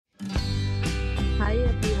Hi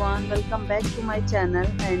everyone, welcome back to my channel,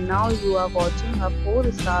 and now you are watching a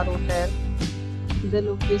 4-star hotel. The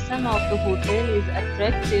location of the hotel is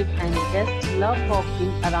attractive and guests love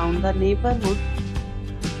walking around the neighborhood.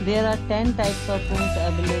 There are 10 types of rooms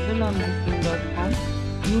available on booking.com.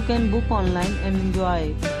 You can book online and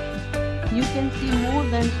enjoy it. You can see more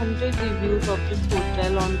than 100 reviews of this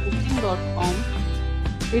hotel on booking.com.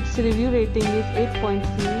 Its review rating is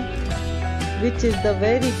 8.3, which is the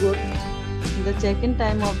very good. The check-in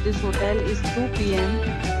time of this hotel is 2 p.m.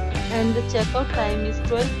 and the check-out time is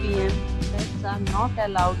 12 p.m. Pets are not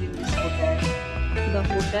allowed in this hotel. The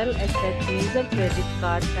hotel accepts major credit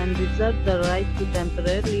cards and reserves the right to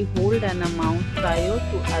temporarily hold an amount prior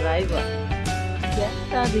to arrival.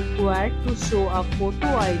 Guests are required to show a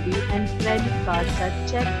photo ID and credit cards at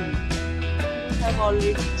check-in. If you have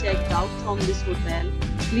already checked out from this hotel,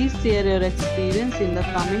 please share your experience in the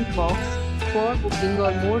comment box. For booking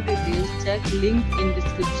or more details, check link in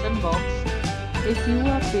description box. If you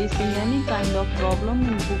are facing any kind of problem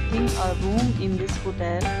in booking a room in this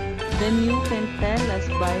hotel, then you can tell us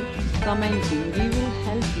by commenting. We will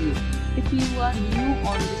help you. If you are new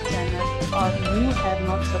on this channel or you have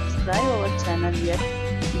not subscribed our channel yet,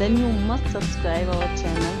 then you must subscribe our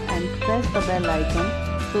channel and press the bell icon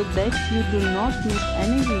so that you do not miss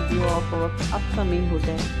any video of our upcoming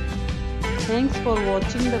hotel. Thanks for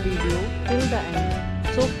watching the video till the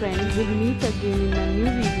end. So friends, we'll meet again in a new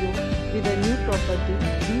video with a new property.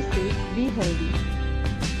 Be safe, be healthy.